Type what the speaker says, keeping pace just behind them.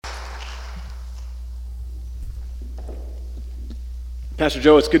Pastor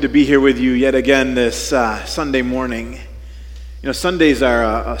Joe, it's good to be here with you yet again this Sunday morning. You know, Sundays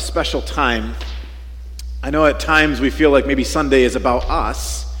are a special time. I know at times we feel like maybe Sunday is about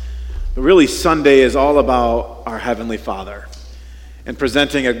us, but really Sunday is all about our Heavenly Father and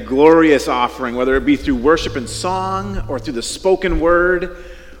presenting a glorious offering, whether it be through worship and song or through the spoken word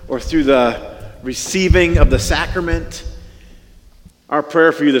or through the receiving of the sacrament. Our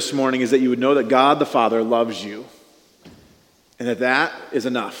prayer for you this morning is that you would know that God the Father loves you and that is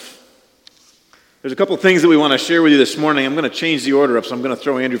enough. There's a couple things that we want to share with you this morning. I'm going to change the order up, so I'm going to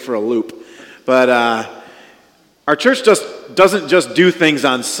throw Andrew for a loop. But our church doesn't just do things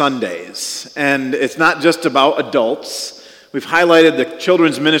on Sundays, and it's not just about adults. We've highlighted the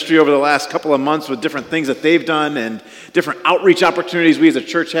children's ministry over the last couple of months with different things that they've done and different outreach opportunities we as a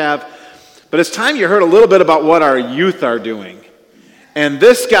church have. But it's time you heard a little bit about what our youth are doing. And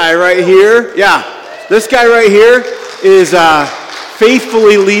this guy right here, is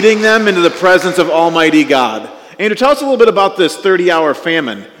faithfully leading them into the presence of Almighty God. Andrew, tell us a little bit about this 30-hour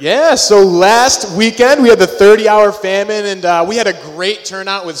famine. Yeah, so last weekend we had the 30-hour famine, and we had a great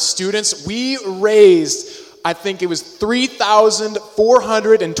turnout with students. We raised, I think it was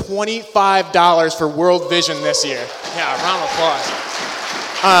 $3,425 for World Vision this year. Yeah, a round of applause.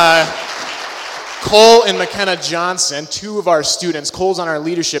 Cole and McKenna Johnson, two of our students, Cole's on our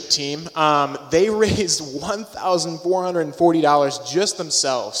leadership team, they raised $1,440 just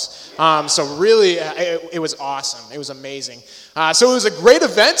themselves. So really, it was awesome. It was amazing. So it was a great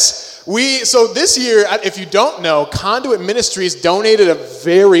event. So this year, if you don't know, Conduit Ministries donated a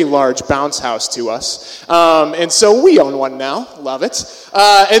very large bounce house to us. And so we own one now. Love it.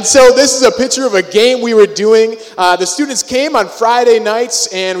 And so this is a picture of a game we were doing. The students came on Friday nights,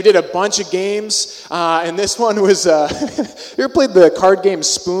 and we did a bunch of games. And this one was, you ever played the card game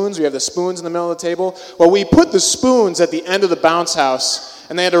Spoons? We have the spoons in the middle of the table. Well, we put the spoons at the end of the bounce house,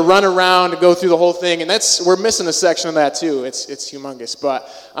 and they had to run around to go through the whole thing. And we're missing a section of that too. It's humongous. But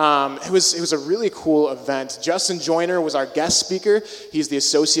it was a really cool event. Justin Joyner was our guest speaker. He's the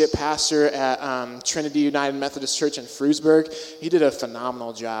associate pastor at Trinity United Methodist Church in Frewsburg. He did a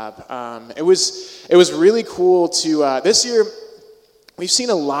phenomenal job. It was really cool to this year. We've seen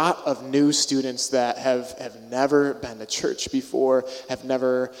a lot of new students that have never been to church before, have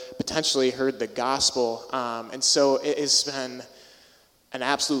never potentially heard the gospel, and so it has been an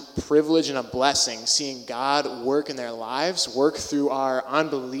absolute privilege and a blessing seeing God work in their lives, work through our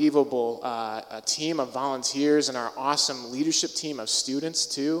unbelievable team of volunteers and our awesome leadership team of students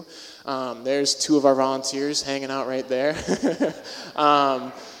too. There's two of our volunteers hanging out right there.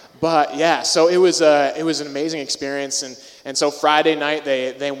 But yeah, so it was an amazing experience, and so Friday night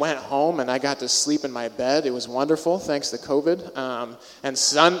they went home and I got to sleep in my bed. It was wonderful, thanks to COVID. And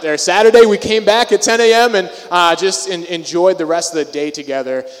Saturday we came back at 10 a.m. and just enjoyed the rest of the day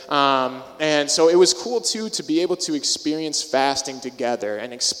together. And so it was cool too to be able to experience fasting together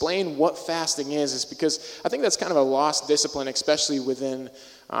and explain what fasting is because I think that's kind of a lost discipline, especially within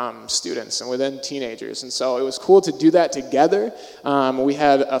students and within teenagers. And so it was cool to do that together. We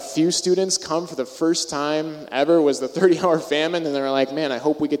had a few students come for the first time ever, was the 30-hour famine, and they were like, man, I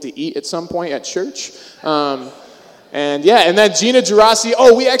hope we get to eat at some point at church. And then Gina Gerasi,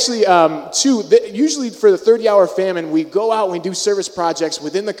 we actually, usually for the 30-hour famine, we go out and we do service projects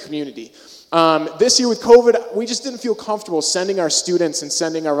within the community. This year with COVID, we just didn't feel comfortable sending our students and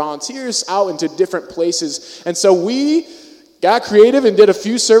sending our volunteers out into different places. And so we got creative and did a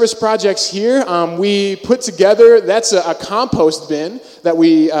few service projects here. We put together, that's a compost bin that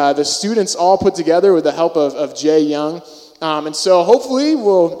the students all put together with the help of Jay Young. And so hopefully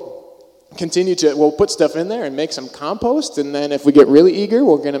we'll put stuff in there and make some compost. And then if we get really eager,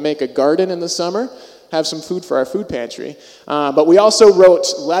 we're going to make a garden in the summer, have some food for our food pantry. But we also wrote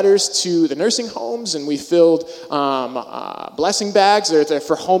letters to the nursing homes, and we filled blessing bags they're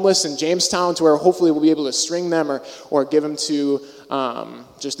for homeless in Jamestown to where hopefully we'll be able to string them or give them to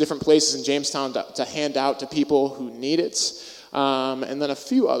just different places in Jamestown to hand out to people who need it. And then a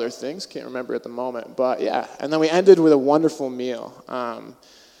few other things, can't remember at the moment. But yeah, and then we ended with a wonderful meal.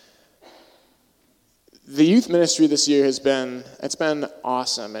 The youth ministry this year it's been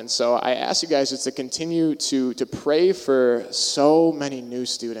awesome, and so I ask you guys just to continue to pray for so many new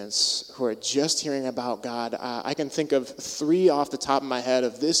students who are just hearing about God. I can think of 3 off the top of my head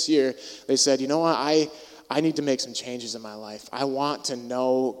of this year. They said, you know what, I need to make some changes in my life. I want to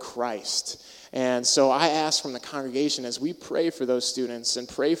know Christ. And so I ask from the congregation as we pray for those students and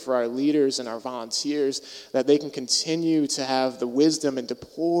pray for our leaders and our volunteers that they can continue to have the wisdom and to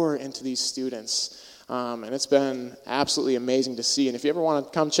pour into these students And it's been absolutely amazing to see. And if you ever want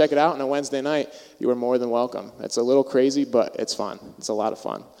to come check it out on a Wednesday night, you are more than welcome. It's a little crazy, but it's fun. It's a lot of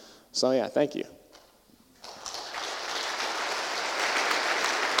fun. So yeah, thank you.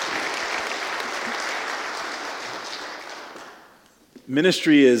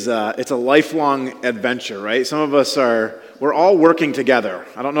 Ministry is it's a lifelong adventure, right? Some of us we're all working together.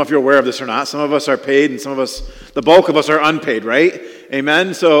 I don't know if you're aware of this or not. Some of us are paid, and some of us, the bulk of us, are unpaid, right?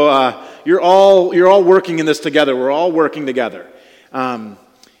 Amen. So you're all working in this together. We're all working together.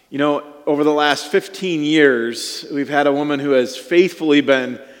 Over the last 15 years, we've had a woman who has faithfully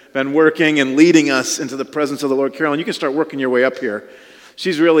been working and leading us into the presence of the Lord. Carolyn, you can start working your way up here.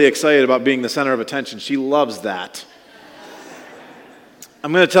 She's really excited about being the center of attention. She loves that.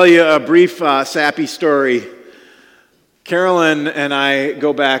 I'm going to tell you a brief, sappy story. Carolyn and I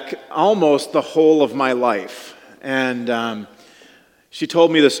go back almost the whole of my life. And she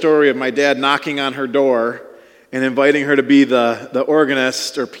told me the story of my dad knocking on her door and inviting her to be the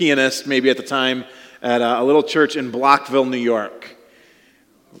organist or pianist, maybe at the time, at a little church in Blockville, New York.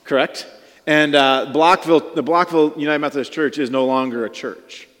 Correct? And the Blockville United Methodist Church is no longer a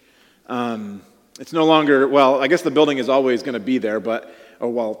church. It's no longer, well, I guess the building is always going to be there,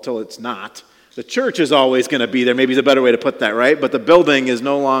 till it's not. The church is always going to be there, maybe is a better way to put that, right? But the building is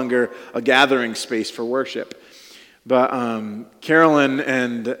no longer a gathering space for worship. But Carolyn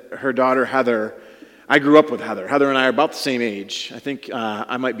and her daughter Heather, I grew up with Heather. Heather and I are about the same age. I think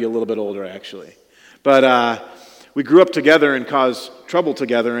I might be a little bit older, actually. But we grew up together and caused trouble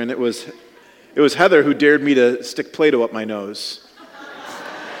together, and it was Heather who dared me to stick Play-Doh up my nose.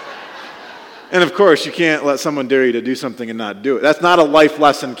 And of course, you can't let someone dare you to do something and not do it. That's not a life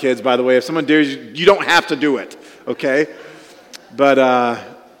lesson, kids, by the way. If someone dares you, you don't have to do it, okay? But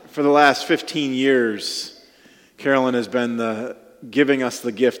for the last 15 years, Carolyn has been giving us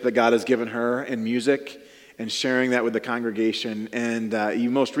the gift that God has given her in music and sharing that with the congregation. And you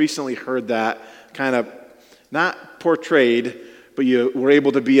most recently heard that kind of not portrayed, but you were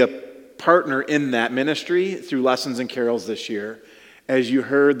able to be a partner in that ministry through Lessons and Carols this year, as you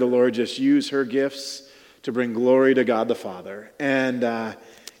heard the Lord just use her gifts to bring glory to God the Father. And,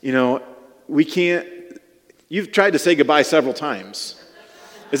 we can't, you've tried to say goodbye several times.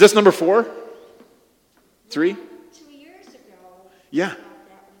 Is this number 4? 3? 2 years ago, yeah. that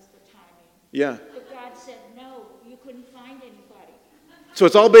was the timing. Yeah. But God said, no, you couldn't find anybody. So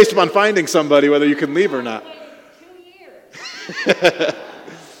it's all based upon finding somebody, whether you can leave or not. I waited 2 years.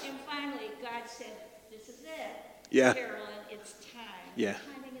 And finally, God said, this is it. Yeah. Carolyn, it's time. Yeah.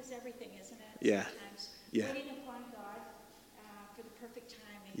 Timing is everything, isn't it? Yeah. Sometimes Yeah. waiting upon God for the perfect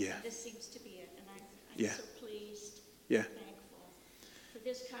timing. Yeah. This seems to be it. And I'm Yeah. so pleased, Yeah. thankful for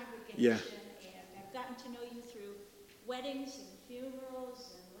this congregation. Yeah. And I've gotten to know you through weddings and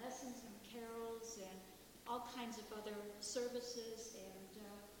funerals and lessons and carols and all kinds of other services. And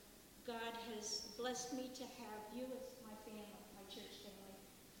God has blessed me to have you as my family, my church family.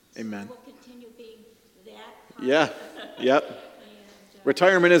 So Amen. I will continue being that part. Yeah. Yep. And,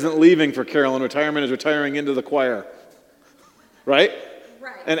 Retirement isn't leaving for Carolyn. Retirement is retiring into the choir. Right?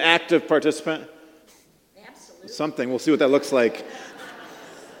 right. An active participant? Absolutely. Something. We'll see what that looks like.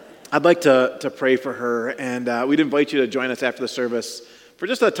 I'd like to pray for her, and we'd invite you to join us after the service for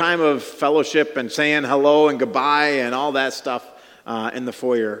just a time of fellowship and saying hello and goodbye and all that stuff in the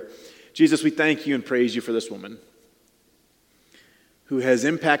foyer. Jesus, we thank you and praise you for this woman who has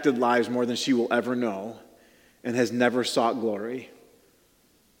impacted lives more than she will ever know and has never sought glory,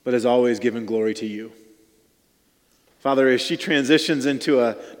 but has always given glory to you. Father, as she transitions into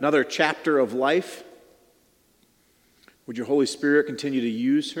another chapter of life, would your Holy Spirit continue to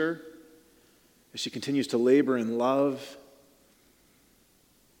use her as she continues to labor in love?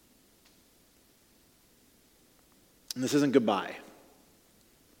 And this isn't goodbye,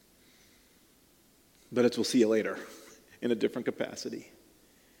 but it's we'll see you later in a different capacity.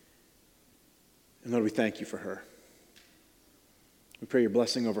 And Lord, we thank you for her. We pray your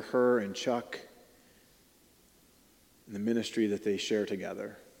blessing over her and Chuck and the ministry that they share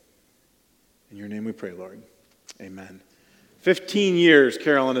together. In your name we pray, Lord. Amen. 15 years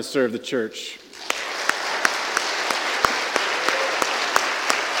Carolyn has served the church.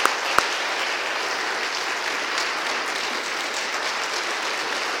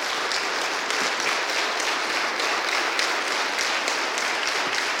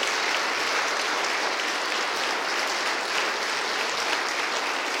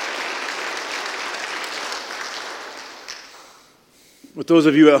 What those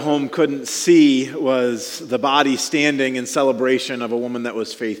of you at home couldn't see was the body standing in celebration of a woman that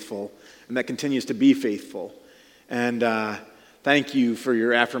was faithful and that continues to be faithful. And thank you for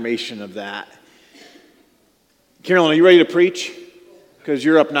your affirmation of that. Carolyn, are you ready to preach? Because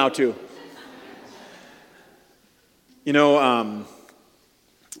you're up now too. You know,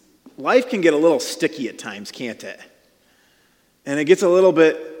 life can get a little sticky at times, can't it? And it gets a little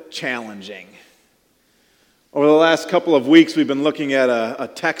bit challenging. Over the last couple of weeks, we've been looking at a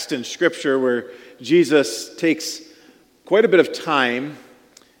text in Scripture where Jesus takes quite a bit of time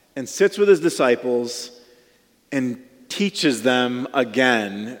and sits with his disciples and teaches them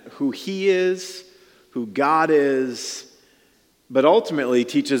again who he is, who God is, but ultimately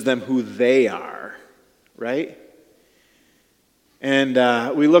teaches them who they are, right?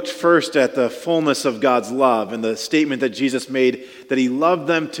 And we looked first at the fullness of God's love and the statement that Jesus made that he loved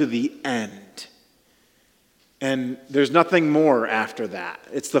them to the end. And there's nothing more after that.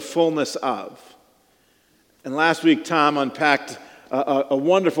 It's the fullness of. And last week, Tom unpacked a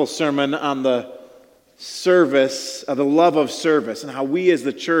wonderful sermon on the service, the love of service, and how we as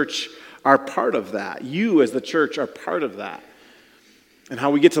the church are part of that. You as the church are part of that. And how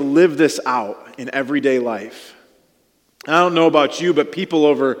we get to live this out in everyday life. I don't know about you, but people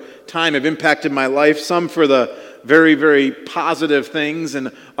over time have impacted my life, some for the very, very positive things,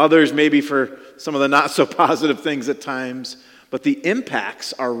 and others maybe for some of the not so positive things at times. But the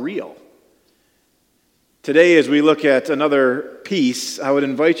impacts are real. Today, as we look at another piece, I would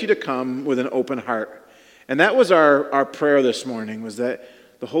invite you to come with an open heart. And that was our prayer this morning, was that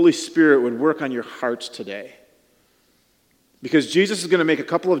the Holy Spirit would work on your hearts today. Because Jesus is going to make a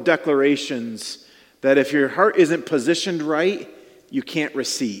couple of declarations that if your heart isn't positioned right, you can't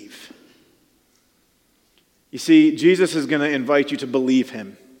receive. You see, Jesus is going to invite you to believe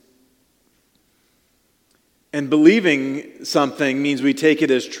him. And believing something means we take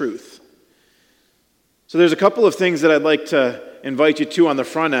it as truth. So there's a couple of things that I'd like to invite you to on the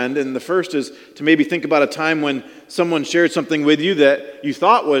front end. And the first is to maybe think about a time when someone shared something with you that you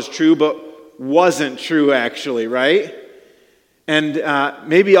thought was true, but wasn't true actually, right? And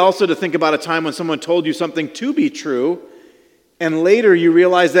maybe also to think about a time when someone told you something to be true, and later you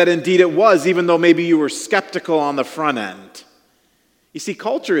realize that indeed it was, even though maybe you were skeptical on the front end. You see,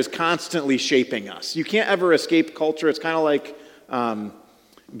 culture is constantly shaping us. You can't ever escape culture. It's kind of like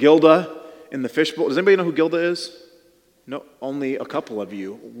Gilda in the fishbowl. Does anybody know who Gilda is? No, only a couple of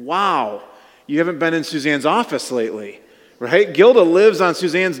you. Wow. You haven't been in Suzanne's office lately, right? Gilda lives on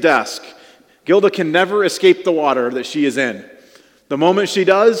Suzanne's desk. Gilda can never escape the water that she is in. The moment she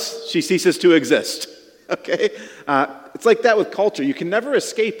does, she ceases to exist, okay? It's like that with culture. You can never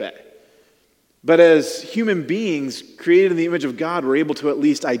escape it. But as human beings created in the image of God, we're able to at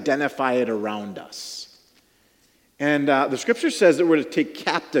least identify it around us. And the Scripture says that we're to take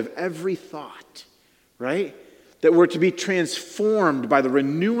captive every thought, right? That we're to be transformed by the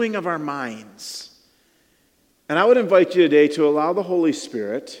renewing of our minds. And I would invite you today to allow the Holy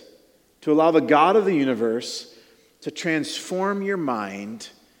Spirit, to allow the God of the universe to transform your mind,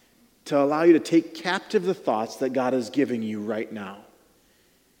 to allow you to take captive the thoughts that God is giving you right now.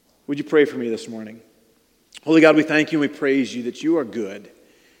 Would you pray for me this morning? Holy God, we thank you and we praise you that you are good,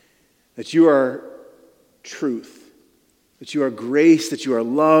 that you are truth, that you are grace, that you are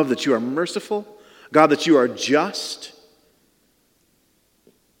love, that you are merciful, God, that you are just.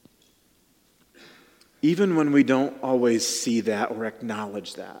 Even when we don't always see that or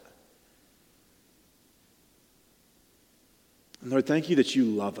acknowledge that. And Lord, thank you that you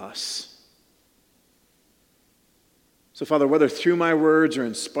love us. So, Father, whether through my words or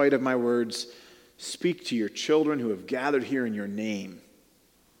in spite of my words, speak to your children who have gathered here in your name,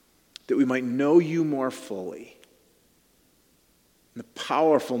 that we might know you more fully. In the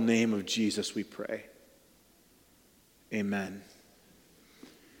powerful name of Jesus, we pray. Amen.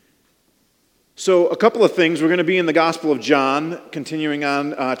 So, a couple of things. We're going to be in the Gospel of John, continuing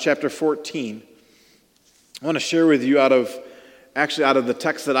on chapter 14. I want to share with you out of the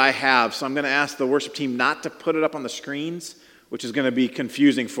text that I have. So I'm going to ask the worship team not to put it up on the screens, which is going to be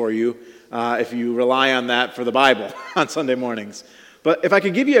confusing for you if you rely on that for the Bible on Sunday mornings. But if I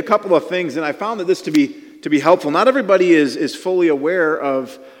could give you a couple of things, and I found that this to be helpful. Not everybody is fully aware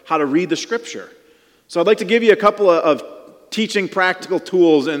of how to read the Scripture. So I'd like to give you a couple of teaching practical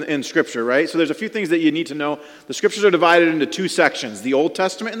tools in Scripture, right? So there's a few things that you need to know. The Scriptures are divided into two sections, the Old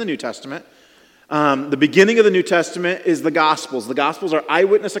Testament and the New Testament. The beginning of the New Testament is the Gospels. The Gospels are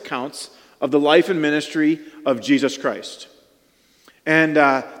eyewitness accounts of the life and ministry of Jesus Christ. And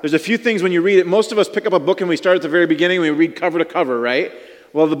there's a few things when you read it. Most of us pick up a book and we start at the very beginning and we read cover to cover, right?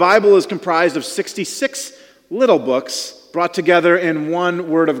 Well, the Bible is comprised of 66 little books brought together in one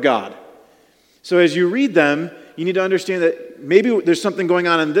Word of God. So as you read them, you need to understand that maybe there's something going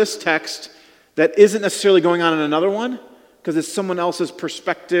on in this text that isn't necessarily going on in another one, because it's someone else's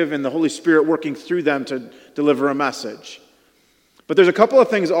perspective and the Holy Spirit working through them to deliver a message. But there's a couple of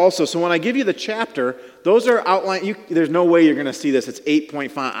things also. So when I give you the chapter, those are outlined. There's no way you're going to see this. It's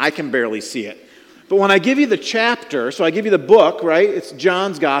 8-point font. I can barely see it. But when I give you the chapter, so I give you the book, right? It's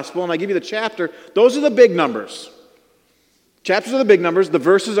John's Gospel, and I give you the chapter. Those are the big numbers. Chapters are the big numbers. The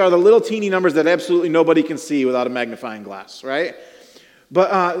verses are the little teeny numbers that absolutely nobody can see without a magnifying glass, right?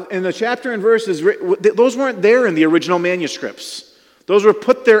 But in the chapter and verses, those weren't there in the original manuscripts. Those were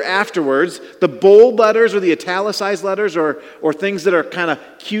put there afterwards. The bold letters or the italicized letters or things that are kind of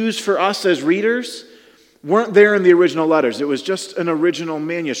cues for us as readers weren't there in the original letters. It was just an original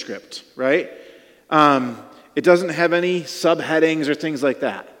manuscript, right? It doesn't have any subheadings or things like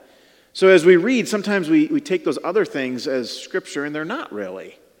that. So as we read, sometimes we take those other things as Scripture, and they're not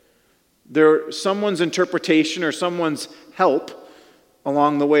really. They're someone's interpretation or someone's help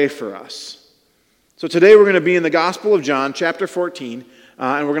along the way for us. So today we're going to be in the Gospel of John, chapter 14,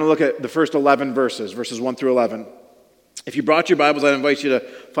 and we're going to look at the first 11 verses 1 through 11. If you brought your Bibles, I invite you to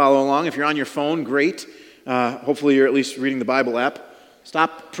follow along. If you're on your phone, great. Hopefully you're at least reading the Bible app.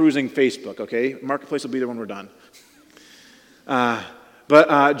 Stop perusing Facebook, okay? Marketplace will be there when we're done.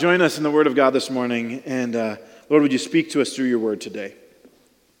 But join us in the Word of God this morning, and Lord, would you speak to us through your Word today?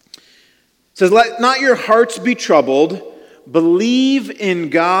 It says, "Let not your hearts be troubled. Believe in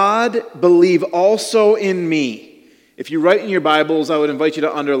God. Believe also in me." If you write in your Bibles, I would invite you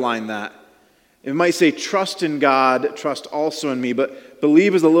to underline that. It might say, "Trust in God, trust also in me," but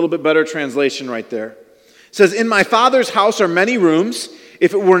 "believe" is a little bit better translation right there. It says, "In my Father's house are many rooms.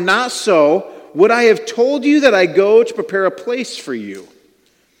 If it were not so, would I have told you that I go to prepare a place for you?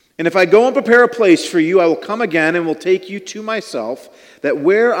 And if I go and prepare a place for you, I will come again and will take you to myself, that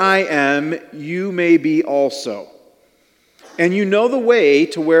where I am, you may be also. And you know the way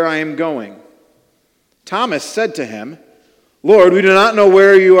to where I am going." Thomas said to him, "Lord, we do not know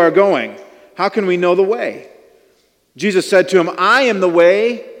where you are going. How can we know the way?" Jesus said to him, "I am the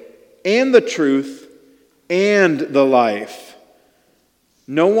way and the truth and the life.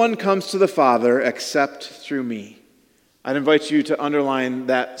 No one comes to the Father except through me." I'd invite you to underline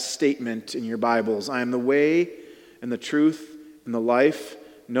that statement in your Bibles. I am the way and the truth and the life.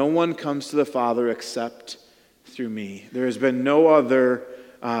 No one comes to the Father except through me. There has been no other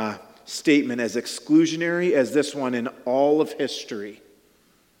statement as exclusionary as this one in all of history.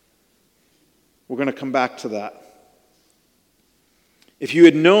 We're going to come back to that. "If you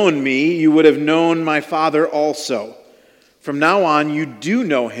had known me, you would have known my Father also. From now on, you do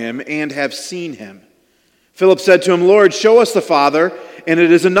know him and have seen him." Philip said to him, "Lord, show us the Father, and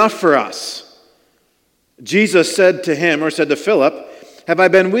it is enough for us." Jesus said to Philip, "Have I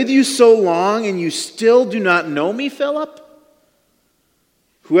been with you so long, and you still do not know me, Philip?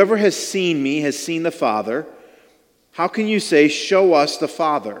 Whoever has seen me has seen the Father. How can you say, 'Show us the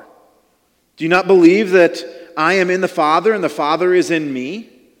Father'? Do you not believe that I am in the Father, and the Father is in me?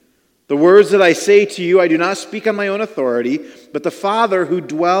 The words that I say to you, I do not speak on my own authority, but the Father who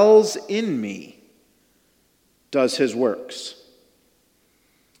dwells in me does his works.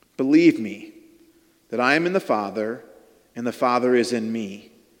 Believe me that I am in the Father, and the Father is in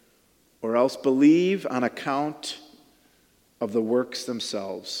me, or else believe on account of the works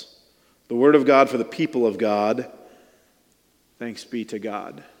themselves." The word of God for the people of God. Thanks be to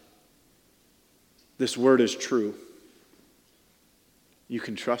God. This word is true. You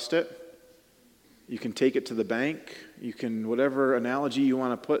can trust it. You can take it to the bank. You can, whatever analogy you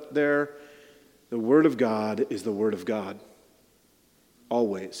want to put there, the Word of God is the Word of God.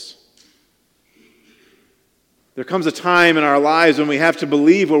 Always. There comes a time in our lives when we have to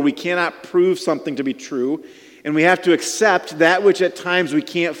believe where we cannot prove something to be true, and we have to accept that which at times we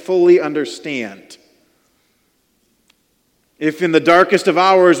can't fully understand. If in the darkest of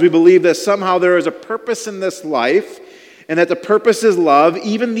hours we believe that somehow there is a purpose in this life, and that the purpose is love,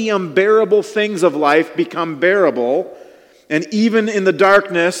 even the unbearable things of life become bearable, and even in the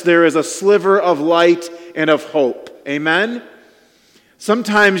darkness there is a sliver of light and of hope. Amen?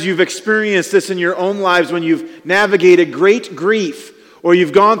 Sometimes you've experienced this in your own lives when you've navigated great grief, or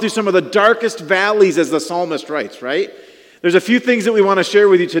you've gone through some of the darkest valleys, as the psalmist writes, right? There's a few things that we want to share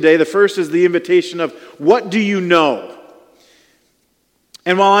with you today. The first is the invitation of, what do you know?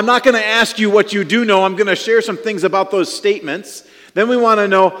 And while I'm not going to ask you what you do know, I'm going to share some things about those statements. Then we want to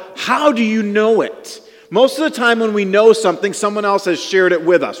know, how do you know it? Most of the time when we know something, someone else has shared it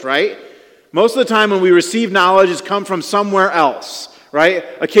with us, right? Most of the time when we receive knowledge, it's come from somewhere else, right?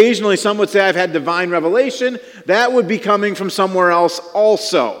 Occasionally, some would say, I've had divine revelation. That would be coming from somewhere else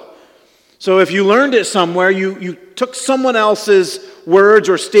also. So if you learned it somewhere, you took someone else's words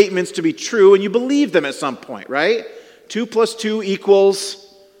or statements to be true, and you believed them at some point, right? 2 plus 2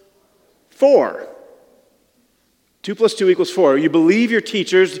 equals 4. 2 plus 2 equals 4. You believe your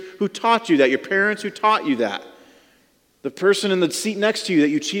teachers who taught you that, your parents who taught you that, the person in the seat next to you that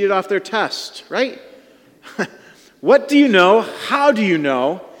you cheated off their test, right? What do you know? How do you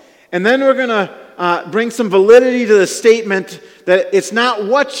know? And then we're going to bring some validity to the statement that it's not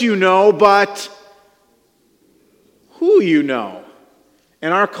what you know, but who you know.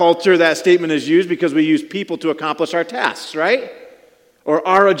 In our culture, that statement is used because we use people to accomplish our tasks, right? Or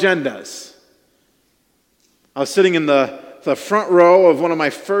our agendas. I was sitting in the front row of one of my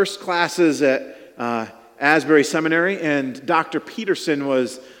first classes at Asbury Seminary, and Dr. Peterson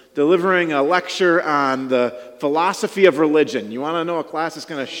was delivering a lecture on the philosophy of religion. You want to know a class that's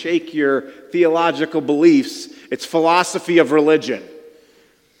going to shake your theological beliefs? It's philosophy of religion.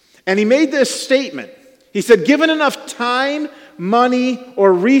 And he made this statement. He said, given enough time, money,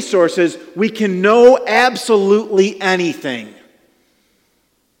 or resources, we can know absolutely anything.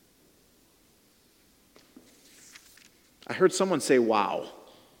 I heard someone say, wow.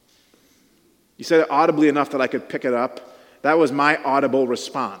 You said it audibly enough that I could pick it up. That was my audible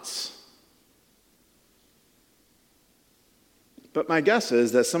response. But my guess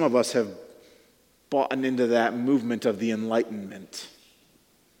is that some of us have bought into that movement of the Enlightenment.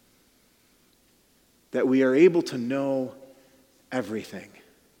 That we are able to know everything.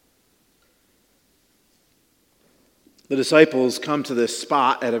 The disciples come to this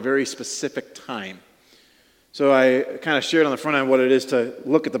spot at a very specific time. So I kind of shared on the front end what it is to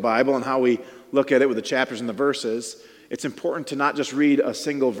look at the Bible and how we look at it with the chapters and the verses. It's important to not just read a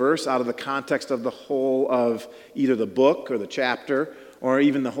single verse out of the context of the whole of either the book or the chapter or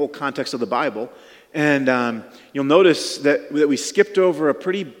even the whole context of the Bible. And you'll notice that we skipped over a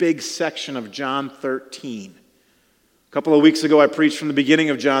pretty big section of John 13. A couple of weeks ago, I preached from the beginning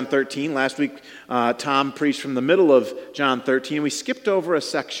of John 13. Last week, Tom preached from the middle of John 13. We skipped over a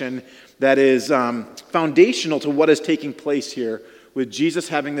section that is foundational to what is taking place here with Jesus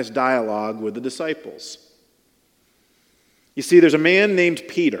having this dialogue with the disciples. You see, there's a man named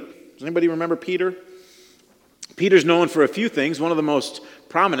Peter. Does anybody remember Peter? Peter's known for a few things. One of the most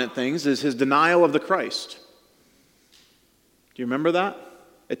prominent things is his denial of the Christ. Do you remember that?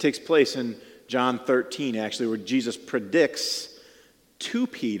 It takes place in John 13, actually, where Jesus predicts to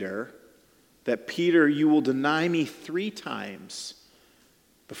Peter that, Peter, you will deny me 3 times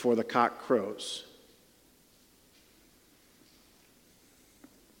before the cock crows.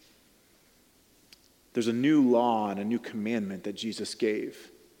 There's a new law and a new commandment that Jesus gave.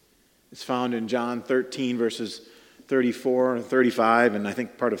 It's found in John 13, verses 34 and 35, and I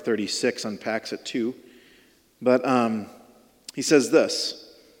think part of 36 unpacks it too. But he says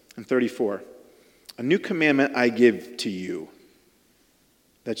this in 34, a new commandment I give to you,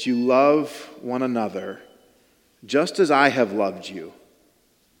 that you love one another just as I have loved you.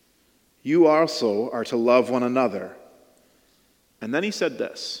 You also are to love one another. And then he said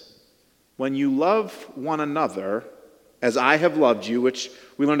this, when you love one another as I have loved you, which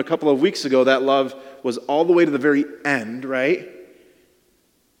we learned a couple of weeks ago, that love was all the way to the very end, right?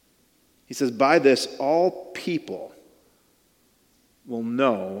 He says, by this all people will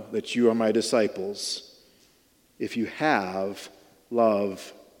know that you are my disciples if you have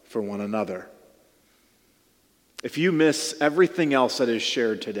love for one another. If you miss everything else that is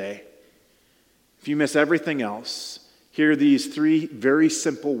shared today, if you miss everything else, hear these 3 very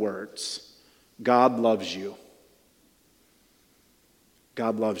simple words. God loves you.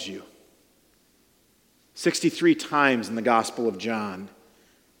 God loves you. 63 times in the Gospel of John.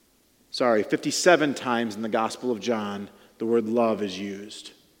 57 times in the Gospel of John, the word love is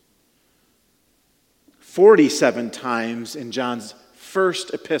used. 47 times in John's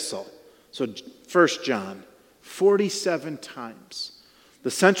first epistle. So 1 John, 47 times. The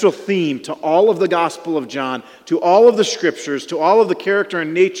central theme to all of the Gospel of John, to all of the Scriptures, to all of the character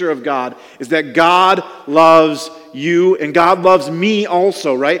and nature of God is that God loves you and God loves me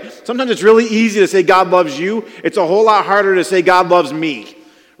also, right? Sometimes it's really easy to say God loves you. It's a whole lot harder to say God loves me,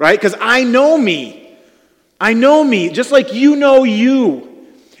 right? Because I know me. I know me just like you know you.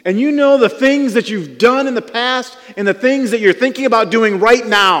 And you know the things that you've done in the past and the things that you're thinking about doing right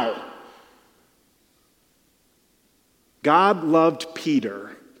now. God loved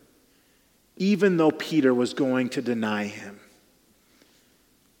Peter, even though Peter was going to deny him.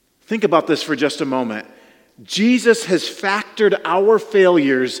 Think about this for just a moment. Jesus has factored our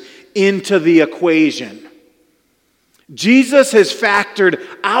failures into the equation. Jesus has factored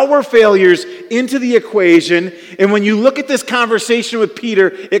our failures into the equation, and when you look at this conversation with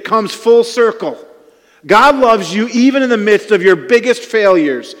Peter, it comes full circle. God loves you even in the midst of your biggest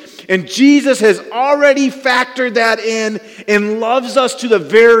failures. And Jesus has already factored that in and loves us to the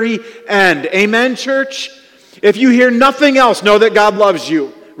very end. Amen, church? If you hear nothing else, know that God loves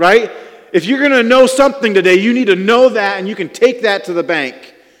you, right? If you're going to know something today, you need to know that, and you can take that to the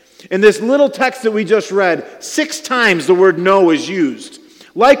bank. In this little text that we just read, 6 times the word know is used.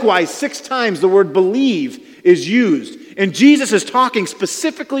 Likewise, 6 times the word believe is used. And Jesus is talking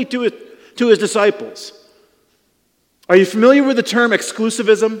specifically to his disciples. Are you familiar with the term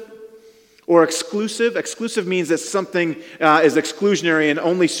exclusivism or exclusive? Exclusive means that something is exclusionary and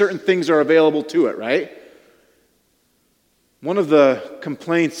only certain things are available to it, right? One of the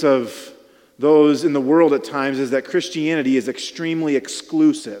complaints of those in the world at times is that Christianity is extremely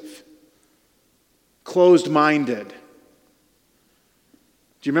exclusive, closed-minded. Do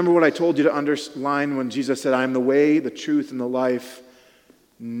you remember what I told you to underline when Jesus said, I am the way, the truth, and the life?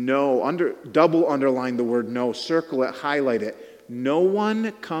 No, double underline the word no, circle it, highlight it. No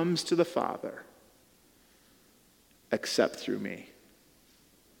one comes to the Father except through me.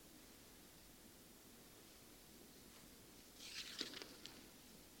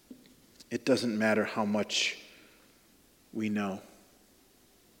 It doesn't matter how much we know.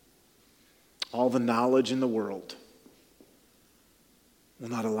 All the knowledge in the world will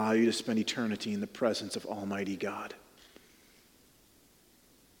not allow you to spend eternity in the presence of Almighty God.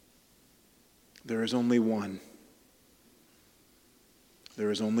 There is only one.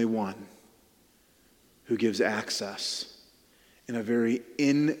 There is only one who gives access in a very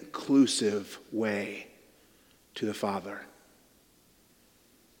inclusive way to the Father.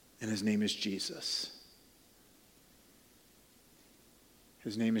 And his name is Jesus.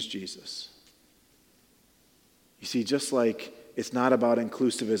 His name is Jesus. You see, just like it's not about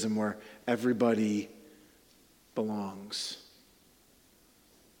inclusivism where everybody belongs.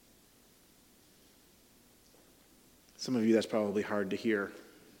 Some of you, that's probably hard to hear.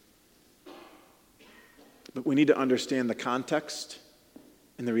 But we need to understand the context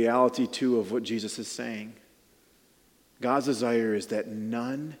and the reality, too, of what Jesus is saying. God's desire is that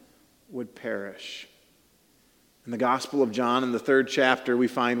none would perish. In the Gospel of John, in the 3rd chapter, we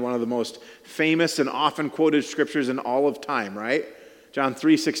find one of the most famous and often quoted scriptures in all of time, right? John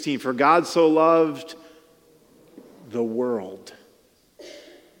 3:16, for God so loved the world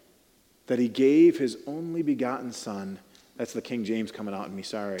that he gave his only begotten Son. That's the King James coming out in me,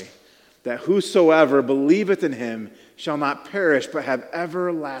 sorry. That whosoever believeth in him shall not perish, but have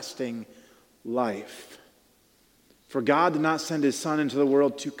everlasting life. For God did not send his Son into the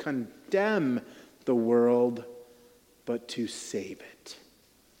world to condemn the world, but to save it.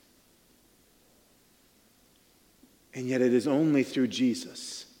 And yet it is only through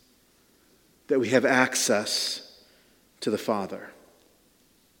Jesus that we have access to the Father.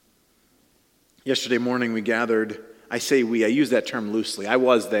 Yesterday morning we gathered, I use that term loosely. I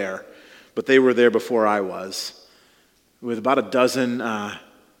was there, but they were there before I was, with about a dozen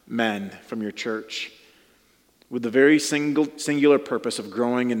men from your church, with the very singular purpose of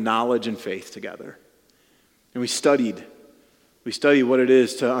growing in knowledge and faith together. And we studied what it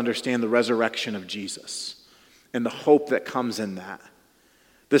is to understand the resurrection of Jesus and the hope that comes in that.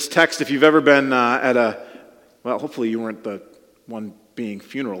 This text, if you've ever been hopefully you weren't the one being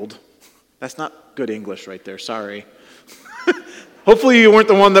funeraled. That's not good English right there, sorry. Hopefully you weren't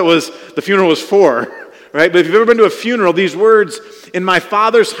the one that the funeral was for, right? But if you've ever been to a funeral, these words, in my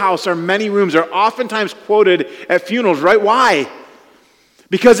Father's house are many rooms, are oftentimes quoted at funerals, right? Why?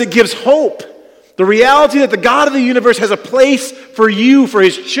 Because it gives hope. The reality that the God of the universe has a place for you, for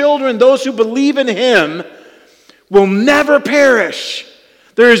his children, those who believe in him, will never perish.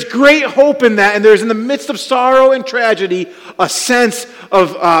 There is great hope in that, and there's in the midst of sorrow and tragedy a sense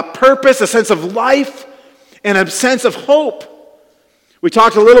of purpose, a sense of life, and a sense of hope. We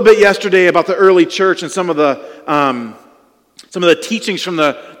talked a little bit yesterday about the early church and some of the teachings from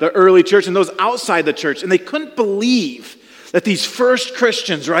the early church and those outside the church, and they couldn't believe that these first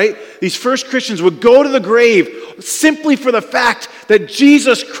Christians, right? These first Christians would go to the grave simply for the fact that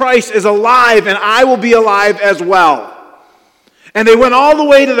Jesus Christ is alive and I will be alive as well. And they went all the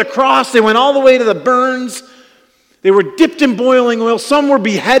way to the cross. They went all the way to the burns. They were dipped in boiling oil. Some were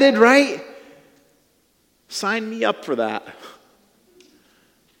beheaded, right? Sign me up for that.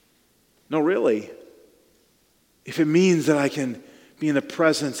 No, really. If it means that I can be in the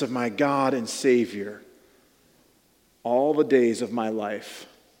presence of my God and Savior all the days of my life,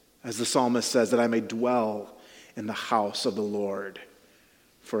 as the psalmist says, that I may dwell in the house of the Lord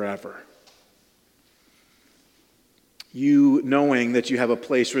forever. You knowing that you have a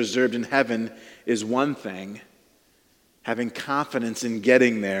place reserved in heaven is one thing. Having confidence in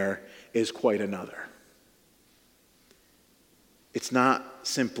getting there is quite another. it's not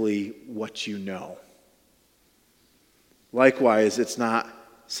simply what you know. Likewise, it's not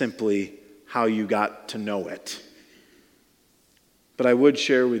simply how you got to know it. But I would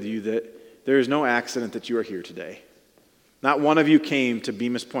share with you that there is no accident that you are here today. Not one of you came to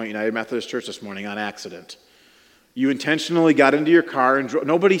Bemis Point United Methodist Church this morning on accident. You intentionally got into your car and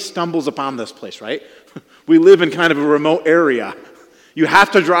nobody stumbles upon this place, right? We live in kind of a remote area. You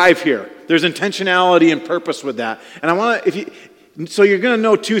have to drive here. There's intentionality and purpose with that. And I want to, so you're going to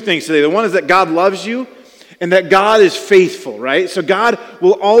know two things today. The one is that God loves you and that God is faithful, right? So God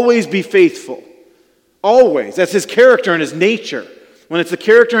will always be faithful. Always. That's his character and his nature. When it's the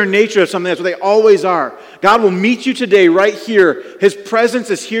character and nature of something, that's what they always are. God will meet you today right here. His presence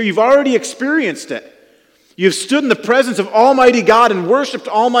is here. You've already experienced it. You've stood in the presence of Almighty God and worshiped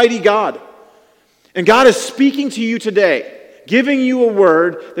Almighty God. And God is speaking to you today, giving you a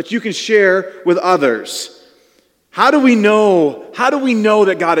word that you can share with others. How do we know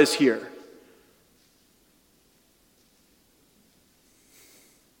that God is here?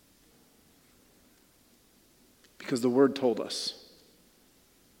 Because the word told us.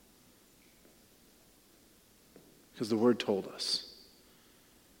 Because the word told us.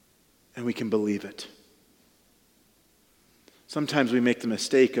 And we can believe it. Sometimes we make the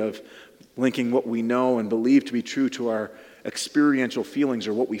mistake of linking what we know and believe to be true to our experiential feelings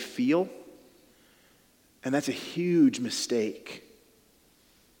or what we feel. And that's a huge mistake.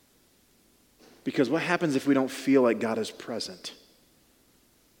 Because what happens if we don't feel like God is present?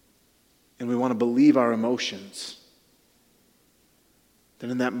 And we want to believe our emotions. Then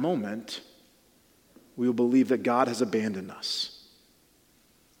in that moment, we will believe that God has abandoned us.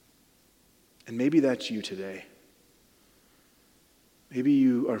 And maybe that's you today. Maybe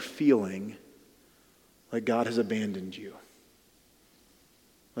you are feeling like God has abandoned you.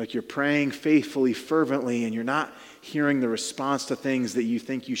 Like you're praying faithfully, fervently, and you're not hearing the response to things that you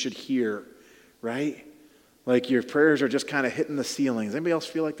think you should hear, right? Like your prayers are just kind of hitting the ceiling. Does anybody else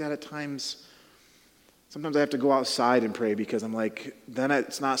feel like that at times? Sometimes I have to go outside and pray because I'm like, then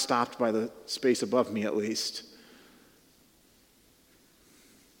it's not stopped by the space above me at least.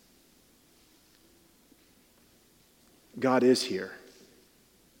 God is here.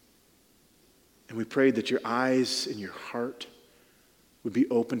 And we prayed that your eyes and your heart would be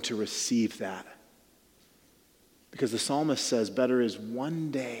open to receive that. Because the psalmist says, better is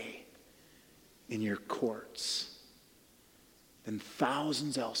one day in your courts than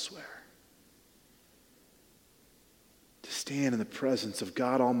thousands elsewhere. To stand in the presence of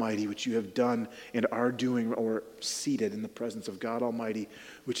God Almighty, which you have done and are doing, or seated in the presence of God Almighty,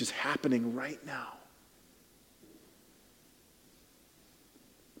 which is happening right now.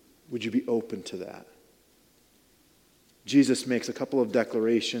 Would you be open to that? Jesus makes a couple of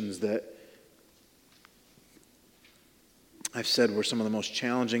declarations that I've said were some of the most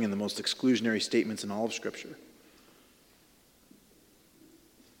challenging and the most exclusionary statements in all of Scripture.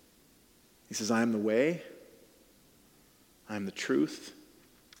 He says, I am the way, I am the truth,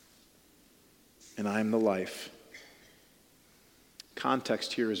 and I am the life.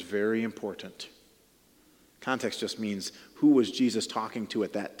 Context here is very important. Context just means who was Jesus talking to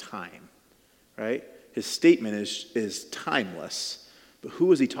at that time, right? His statement is timeless, but who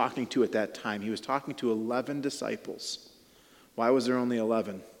was he talking to at that time? He was talking to 11 disciples. Why was there only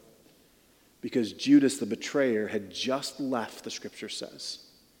 11? Because Judas the betrayer had just left, the Scripture says.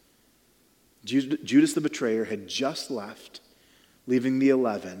 Judas the betrayer had just left, leaving the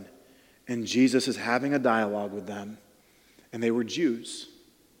 11, and Jesus is having a dialogue with them, and they were Jews.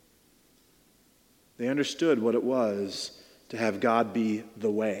 They understood what it was to have God be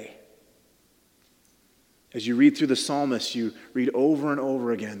the way. As you read through the psalmist, you read over and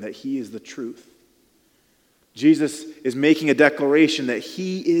over again that he is the truth. Jesus is making a declaration that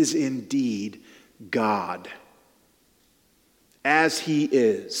he is indeed God, as he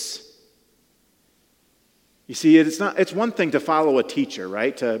is. You see, it's one thing to follow a teacher,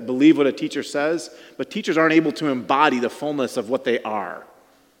 right? To believe what a teacher says, but teachers aren't able to embody the fullness of what they are.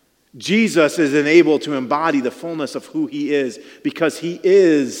 Jesus is enabled to embody the fullness of who he is because he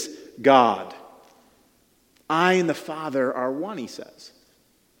is God. I and the Father are one, he says.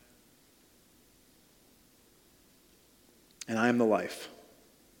 And I am the life.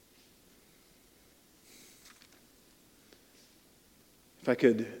 If I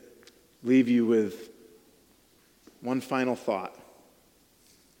could leave you with one final thought,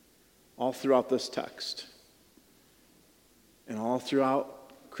 all throughout this text and all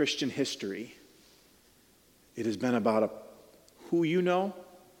throughout Christian history, it has been about who you know,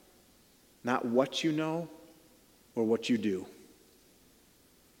 not what you know or what you do.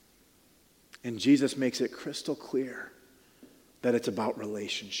 And Jesus makes it crystal clear that it's about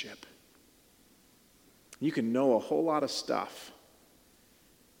relationship. You can know a whole lot of stuff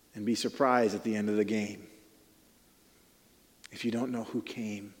and be surprised at the end of the game if you don't know who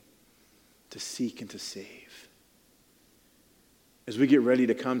came to seek and to save. As we get ready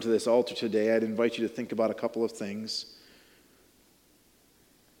to come to this altar today, I'd invite you to think about a couple of things.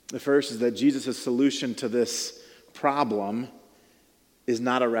 The first is that Jesus' solution to this problem is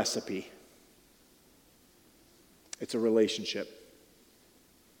not a recipe. It's a relationship.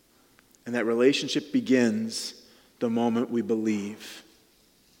 And that relationship begins the moment we believe.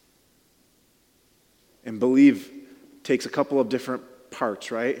 And believe takes a couple of different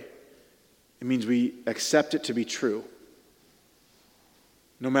parts, right? It means we accept it to be true.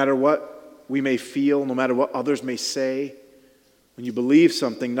 No matter what we may feel, no matter what others may say, when you believe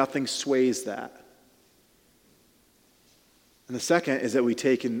something, nothing sways that. And the second is that we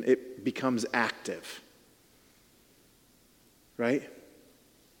take and it becomes active. Right?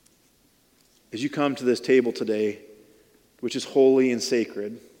 As you come to this table today, which is holy and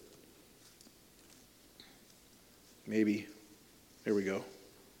sacred, maybe, there we go.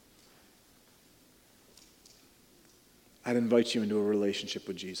 I'd invite you into a relationship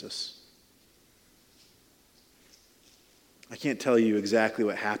with Jesus. I can't tell you exactly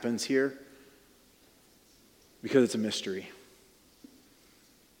what happens here because it's a mystery.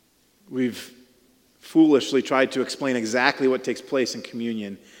 We've foolishly tried to explain exactly what takes place in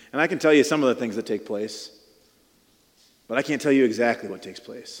communion. And I can tell you some of the things that take place, but I can't tell you exactly what takes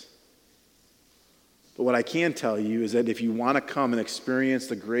place. But what I can tell you is that if you want to come and experience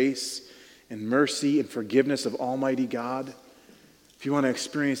the grace and mercy and forgiveness of Almighty God, if you want to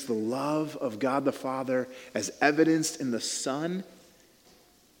experience the love of God the Father as evidenced in the Son,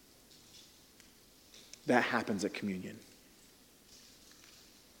 that happens at communion.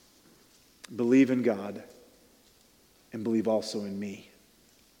 Believe in God and believe also in me.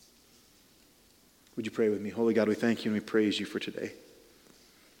 Would you pray with me? Holy God, we thank you and we praise you for today.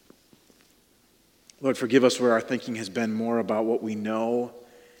 Lord, forgive us where our thinking has been more about what we know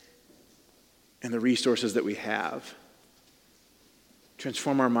and the resources that we have.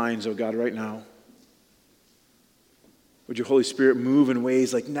 Transform our minds, oh God, right now. Would your Holy Spirit move in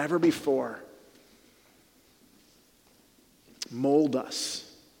ways like never before? Mold us.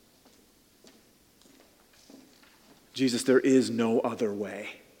 Jesus, there is no other way.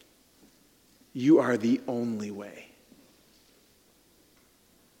 You are the only way.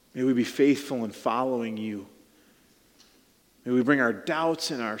 May we be faithful in following you. May we bring our doubts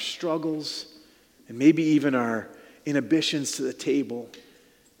and our struggles and maybe even our inhibitions to the table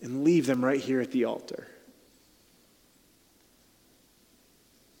and leave them right here at the altar.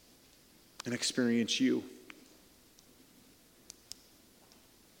 And experience you.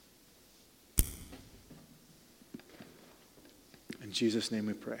 In Jesus' name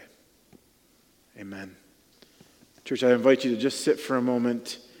we pray. Amen. Church, I invite you to just sit for a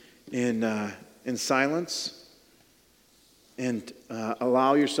moment in silence and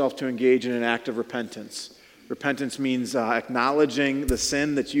allow yourself to engage in an act of repentance. Repentance means acknowledging the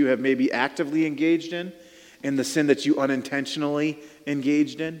sin that you have maybe actively engaged in and the sin that you unintentionally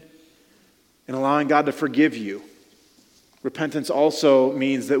engaged in and allowing God to forgive you. Repentance also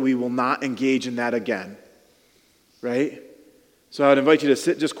means that we will not engage in that again, right? So I would invite you to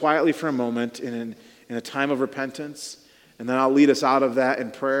sit just quietly for a moment in a time of repentance, and then I'll lead us out of that in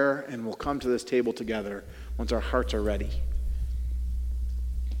prayer, and we'll come to this table together once our hearts are ready.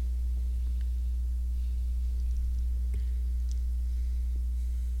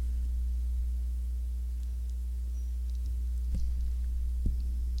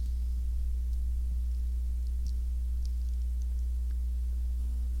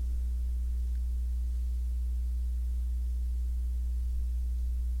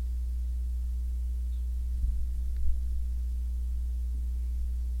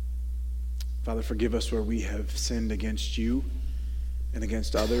 Father, forgive us where we have sinned against you and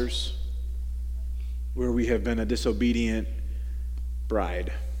against others, where we have been a disobedient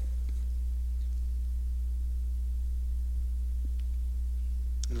bride.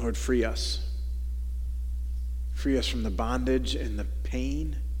 And Lord, free us. Free us from the bondage and the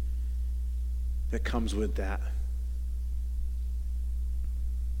pain that comes with that.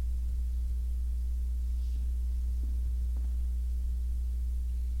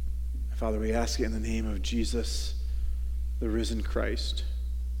 Father, we ask it in the name of Jesus, the risen Christ,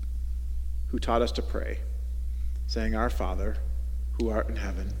 who taught us to pray, saying, Our Father, who art in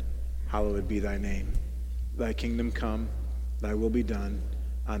heaven, hallowed be thy name. Thy kingdom come, thy will be done,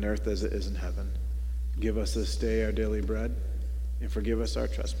 on earth as it is in heaven. Give us this day our daily bread, and forgive us our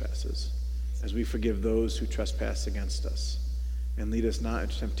trespasses, as we forgive those who trespass against us. and lead us not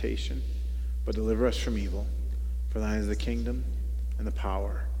into temptation, but deliver us from evil. For thine is the kingdom, and the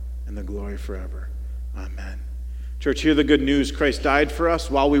power, and the glory forever. Amen. Church, hear the good news. Christ died for us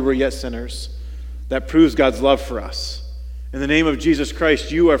while we were yet sinners. That proves God's love for us. In the name of Jesus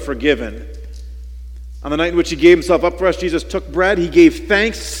Christ, you are forgiven. On the night in which he gave himself up for us, Jesus took bread. He gave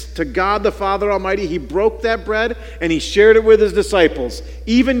thanks to God the Father Almighty. He broke that bread, and he shared it with his disciples,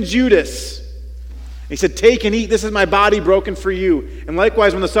 even Judas. He said, "Take and eat. This is my body broken for you." And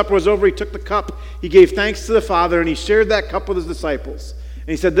likewise, when the supper was over, he took the cup. He gave thanks to the Father, and he shared that cup with his disciples. And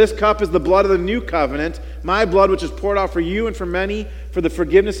he said, "This cup is the blood of the new covenant, my blood which is poured out for you and for many for the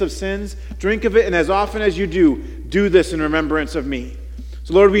forgiveness of sins. Drink of it, and as often as you do this in remembrance of me."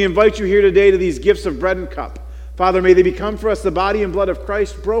 So Lord, we invite you here today to these gifts of bread and cup. Father, may they become for us the body and blood of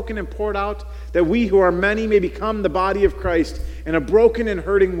Christ, broken and poured out, that we who are many may become the body of Christ in a broken and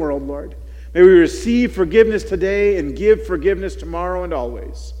hurting world, Lord. May we receive forgiveness today and give forgiveness tomorrow and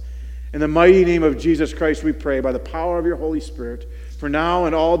always. In the mighty name of Jesus Christ we pray, by the power of your Holy Spirit, for now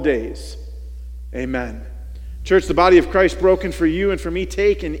and all days. Amen. Church, the body of Christ broken for you and for me,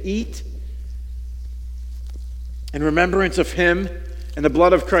 take and eat in remembrance of him, and the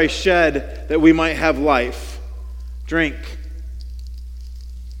blood of Christ shed that we might have life. Drink.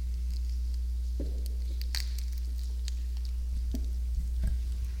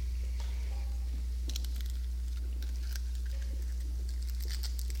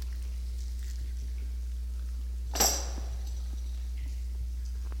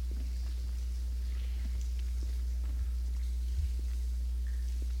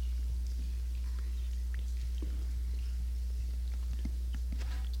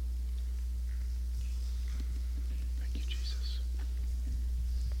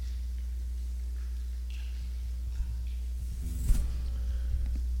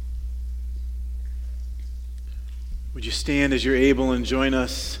 Would you stand as you're able and join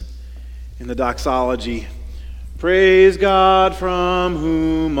us in the doxology? Praise God from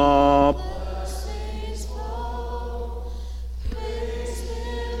whom all blessings flow. Praise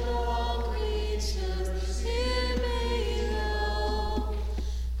him, all creatures here below.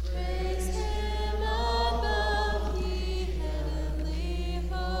 Praise him above the heavenly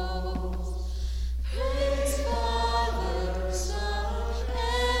hosts. Praise Father, Son,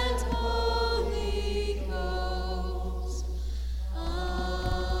 and Holy Ghost. Amen.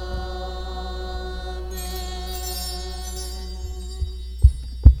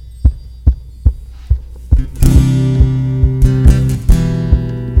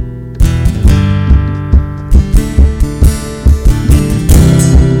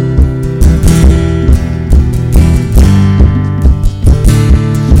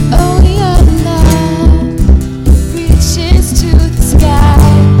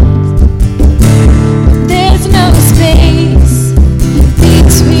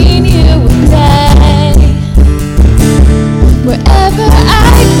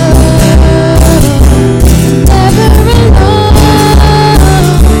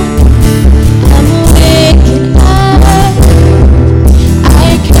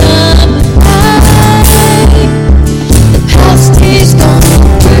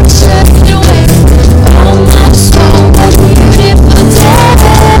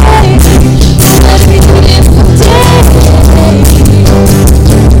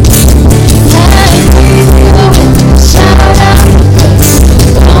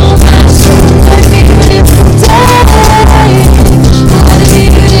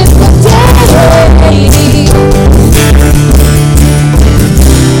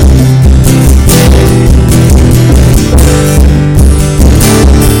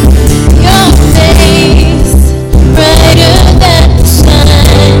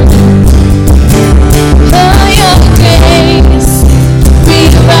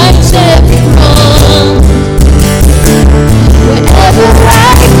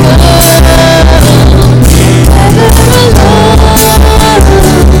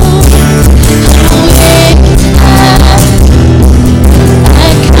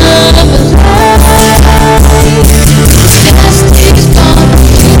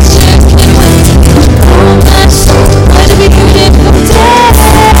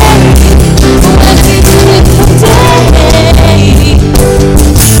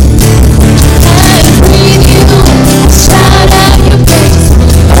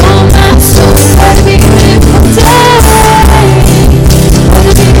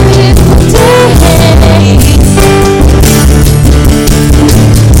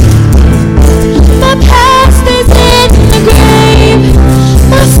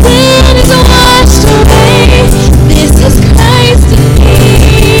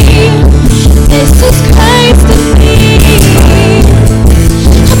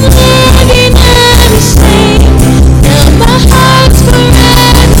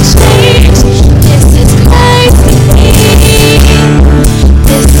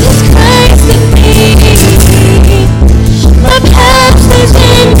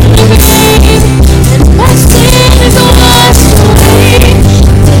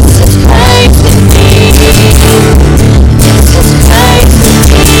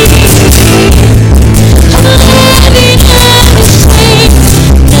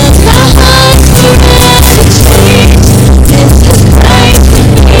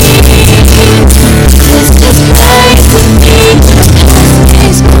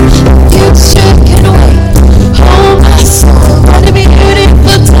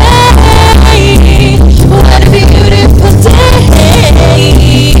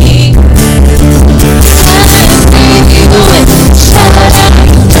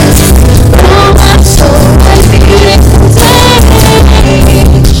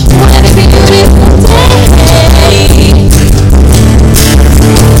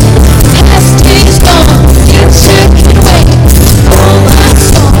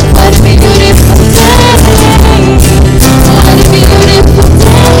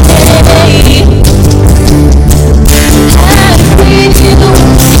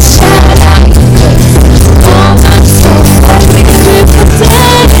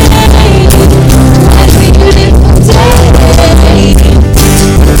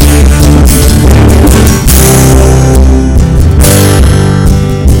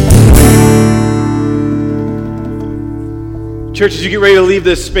 Church, as you get ready to leave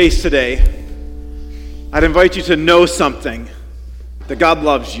this space today, I'd invite you to know something, that God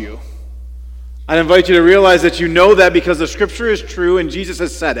loves you. I'd invite you to realize that you know that because the Scripture is true and Jesus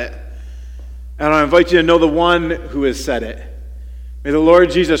has said it. And I invite you to know the one who has said it. May the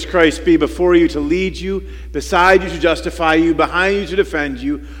Lord Jesus Christ be before you to lead you, beside you to justify you, behind you to defend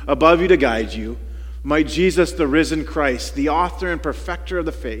you, above you to guide you. Might Jesus, the risen Christ, the author and perfecter of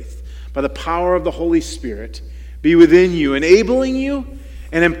the faith, by the power of the Holy Spirit, be within you, enabling you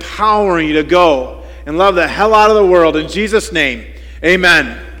and empowering you to go and love the hell out of the world. In Jesus' name,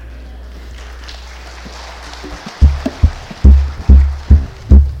 amen.